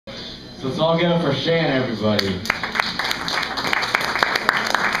So let's all give it for Shan, everybody.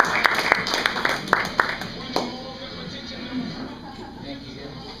 Thank you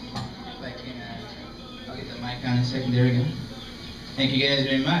guys. If I can, I'll get the mic on in a second. There we go. Thank you guys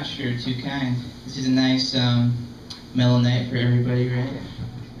very much. You're too kind. This is a nice, mellow night for everybody, right?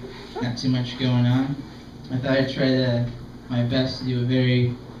 Not too much going on. I thought I'd try my best to do a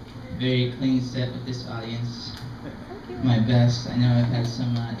very, very clean set with this audience. My best. I know I've had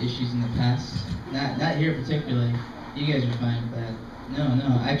some issues in the past. Not here particularly. You guys are fine with that.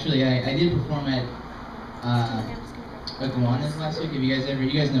 No. Actually, I did perform at Iguanas last week. Have you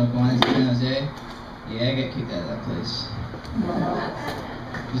guys know Iguanas in San Jose? Yeah, I got kicked out of that place.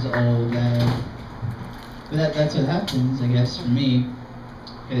 It was old. But that's what happens, I guess, for me.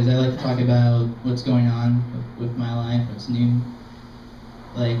 Because I like to talk about what's going on with my life, what's new.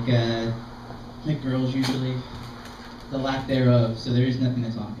 Like girls usually, the lack thereof, so there is nothing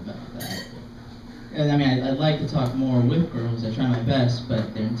to talk about that. And I mean, I'd like to talk more with girls, I try my best,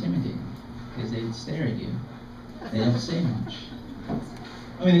 but they're intimidating, because they stare at you. They don't say much.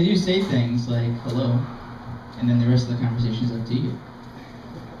 I mean, they do say things like, hello, and then the rest of the conversation is up to you.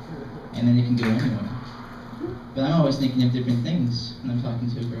 And then you can go anywhere. But I'm always thinking of different things when I'm talking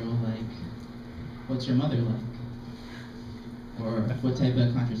to a girl, like, what's your mother like? Or what type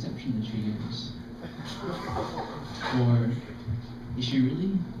of contraception does she use? Or is she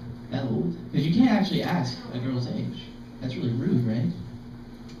really that old? Because you can't actually ask a girl's age. That's really rude, right?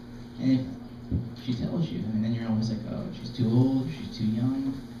 And if she tells you, I mean, then you're always like, oh, she's too old, she's too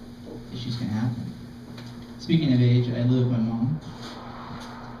young, it's just gonna happen. Speaking of age, I live with my mom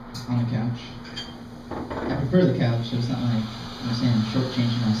on the couch. I prefer the couch, so it's not like I'm saying I'm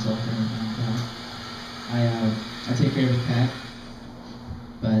shortchanging myself or anything like that. I take care of the cat,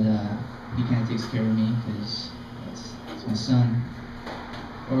 but he kind of takes care of me because it's my son.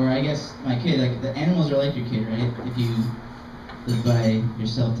 Or I guess my kid, like the animals are like your kid, right? If you live by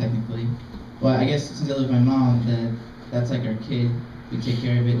yourself technically. Well, I guess since I live with my mom, that's like our kid. We take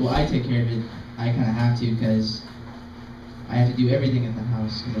care of it. Well, I take care of it. I kind of have to because I have to do everything at the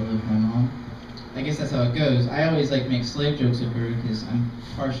house because I live with my mom. I guess that's how it goes. I always like make slave jokes of her because I'm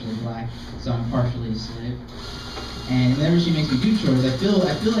partially black, so I'm partially a slave. And whenever she makes me do chores, I feel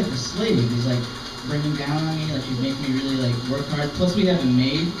like the slave is like bringing down on me, like she's making me really like work hard. Plus we have a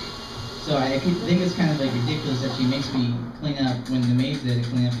maid, so I think it's kind of like ridiculous that she makes me clean up when the maid's there to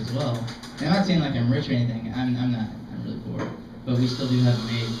clean up as well. And I'm not saying like I'm rich or anything. I'm not. I'm really poor. But we still do have a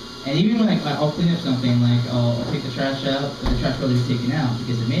maid. And even when like I'll clean up something, like I'll take the trash out, but the trash will be taken out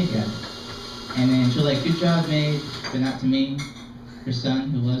because the maid got it. And then she'll like, good job, maid, but not to me, her son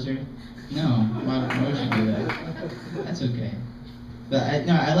who loves her. No, why would she do that? That's okay. But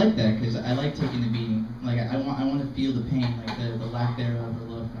I like that because I like taking the beating. Like I want to feel the pain, like the lack thereof or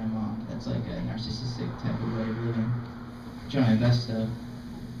love for my mom. That's like a narcissistic type of way of living. I try my best though.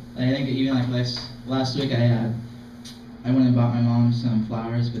 Like, I think even like last week I went and bought my mom some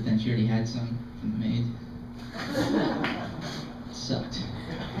flowers, but then she already had some from the maid. It sucked.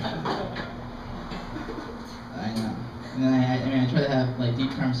 I know. And then I try to have like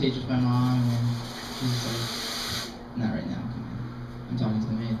deep conversations with my mom, and she's like, not right now. I'm talking to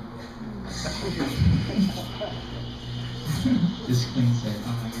the maid. This clean set.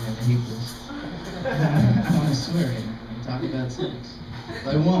 Oh my god, I hate this. I want to swear right now. I talk about sex.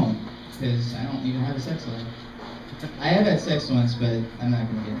 But I won't, because I don't even have a sex life. I have had sex once, but I'm not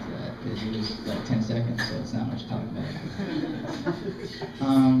going to get into that, because it was like 10 seconds, so it's not much to talk about.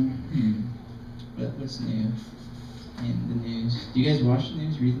 What's new in the news? Do you guys watch the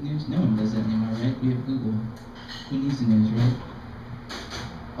news, read the news? No one does that anymore, right? We have Google. Who needs the news, right?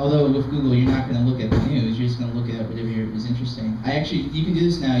 Although with Google, you're not going to look at the news, you're just going to look at whatever is interesting. You can do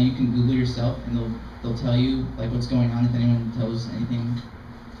this now, you can Google yourself, and they'll tell you like what's going on if anyone tells anything.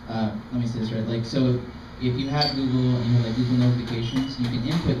 Let me say this right, like, so if you have Google and you have like Google notifications, you can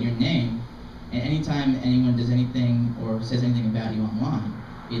input your name, and anytime anyone does anything or says anything about you online,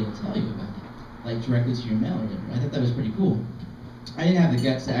 it'll tell you about it, like directly to your mail or whatever. I thought that was pretty cool. I didn't have the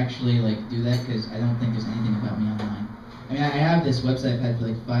guts to actually like do that because I don't think there's anything about me online. I mean, I have this website I've had for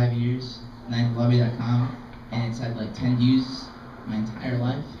like 5 years, ninethlobby.com, and it's had like 10 views my entire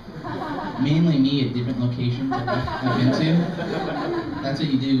life. Mainly me at different locations that I've been to. That's what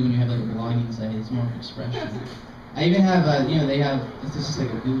you do when you have like a blogging site. It's more of expression. I even have, they have, this is just like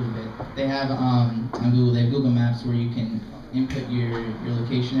a Google bit. They have, on Google, they have Google Maps where you can input your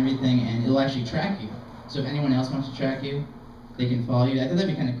location and everything, and it'll actually track you. So if anyone else wants to track you, they can follow you. I thought that'd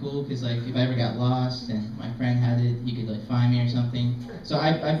be kind of cool, because like if I ever got lost and my friend had it, he could like find me or something. So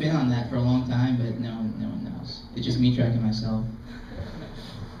I've been on that for a long time, but no one knows. It's just me tracking myself.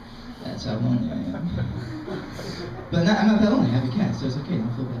 That's how lonely I am. But I'm not that lonely. I have a cat, so it's okay.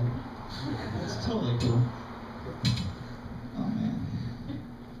 Don't feel bad. It's totally cool. Oh man.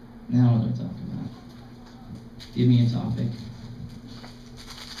 Now what do I talk about? Give me a topic.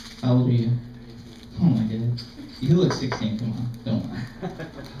 How old are you? Oh my god. You look 16. Come on. Don't lie.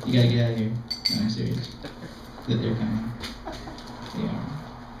 You gotta get out of here. No, I'm serious. They're coming. They are.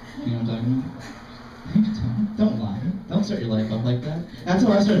 You know what I'm talking about? Don't lie. Don't start your life off like that. That's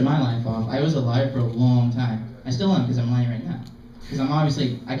how I started my life off. I was a liar for a long time. I still am because I'm lying right now. Because I'm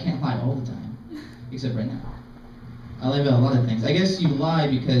obviously, I can't lie all the time. Except right now. I lie about a lot of things. I guess you lie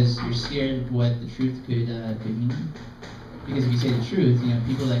because you're scared of what the truth could mean. Because if you say the truth, you know,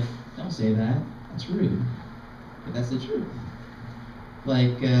 people are like, don't say that. That's rude. But that's the truth.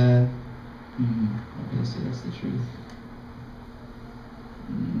 Like, what could I say that's the truth?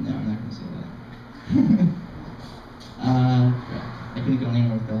 No, I'm not going to say that. I couldn't go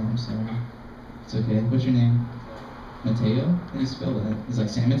anywhere with that, I'm sorry. It's okay. What's your name? Mateo? How do you spell that? It's like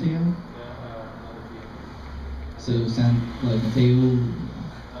San Mateo? So San, like Mateo?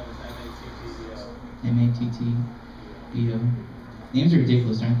 M-A-T-T-E-O. Names are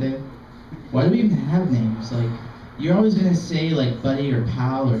ridiculous, aren't they? Why do we even have names? Like, you're always going to say like buddy or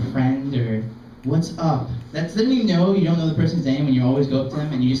pal or friend or what's up. Then you know you don't know the person's name when you always go up to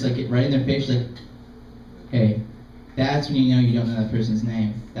them and you just like get right in their face like, hey, that's when you know you don't know that person's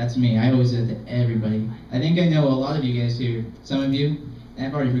name. That's me. I always do that to everybody. I think I know a lot of you guys here. Some of you, and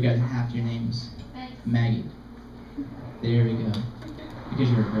I've already forgotten half your names. Maggie. There we go. Because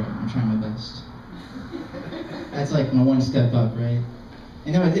you're a girl. I'm trying my best. That's like my one step up, right?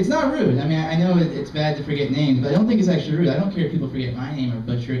 And no, it's not rude. I mean, I know it's bad to forget names, but I don't think it's actually rude. I don't care if people forget my name or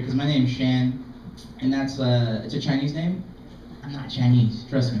butcher it, because my name's Shan, and that's it's a Chinese name. I'm not Chinese,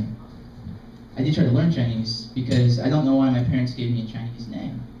 trust me. I did try to learn Chinese because I don't know why my parents gave me a Chinese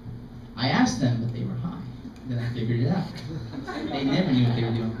name. I asked them, but they were high. Then I figured it out. They never knew what they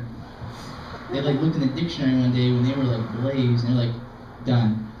were doing. They like looked in the dictionary one day when they were like blazed, and they're like,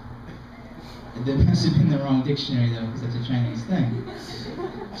 done. That must have been the wrong dictionary though, because that's a Chinese thing.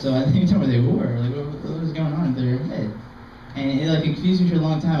 So I didn't know where they were, like what was going on in their head. And it like confused me for a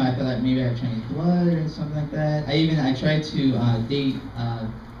long time. I thought like maybe I have Chinese blood or something like that. I tried to date a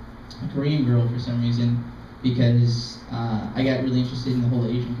Korean girl for some reason because I got really interested in the whole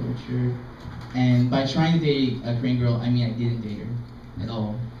Asian culture. And by trying to date a Korean girl, I mean I didn't date her at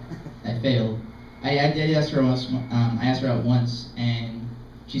all. I failed. I did ask her once. I asked her out once, and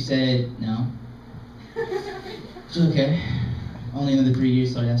she said no. She's okay. Only another 3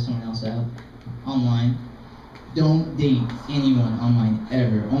 years, so I asked someone else out online. Don't date anyone online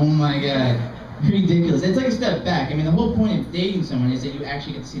ever. Oh my god. Ridiculous. It's like a step back. I mean, the whole point of dating someone is that you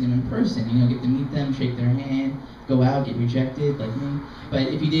actually get to see them in person. You know, get to meet them, shake their hand, go out, get rejected, like me. But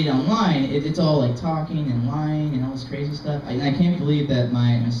if you date online, it's all like talking and lying and all this crazy stuff. And I can't believe that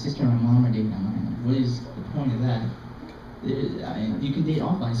my sister and my mom are dating online. Like, what is the point of that? You can date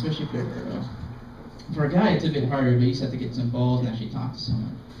offline, especially if you're a girl. For a guy, it's a bit harder, but you just have to get some balls and actually talk to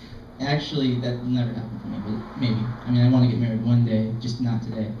someone. Actually, that will never happen for me, but maybe. I mean, I want to get married one day, just not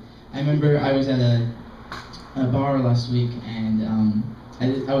today. I remember I was at a bar last week, and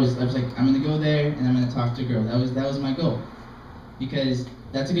I was like, I'm gonna go there and I'm gonna talk to a girl. That was my goal, because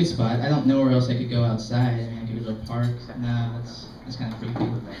that's a good spot. I don't know where else I could go outside. I mean, I could go to a park. No, that's kind of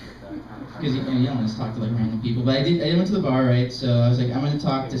creepy. Because you don't want to talk to like random people. But I went to the bar, right? So I was like, I'm gonna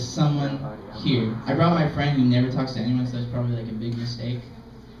talk to someone here. I brought my friend who never talks to anyone, so that's probably like a big mistake.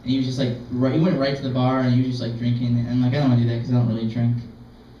 And he was just like, he went right to the bar, and he was just like drinking. And I'm like, I don't want to do that because I don't really drink.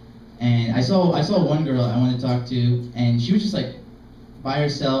 And I saw one girl I wanted to talk to, and she was just like by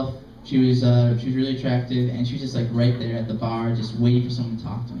herself. She was really attractive, and she was just like right there at the bar, just waiting for someone to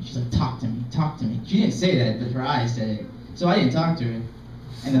talk to me. She's like, talk to me, talk to me. She didn't say that, but her eyes said it. So I didn't talk to her,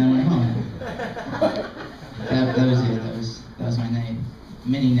 and then I went home. That was it. That was my night.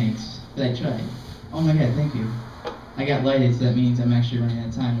 Many nights, but I tried. Oh my god, thank you. I got lighted, so that means I'm actually running out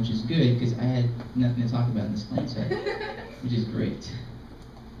of time, which is good because I had nothing to talk about in this claim set, which is great.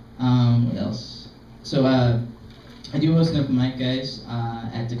 What else? So I do host an open mic, guys,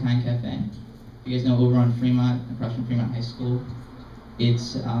 at the Kind Cafe. You guys know, over on Fremont, across from Fremont High School.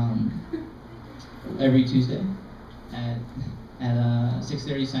 It's every Tuesday at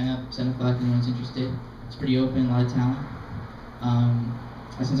 6:30. Sign up, 7 o'clock. If anyone's interested. It's pretty open, a lot of talent.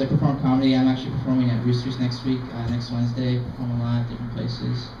 Since I perform comedy, I'm actually performing at Roosters next week, next Wednesday. Perform a lot, different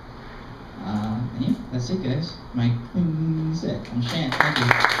places. And yeah, that's it, guys. My set. I'm Shan. Thank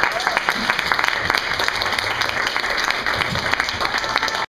you.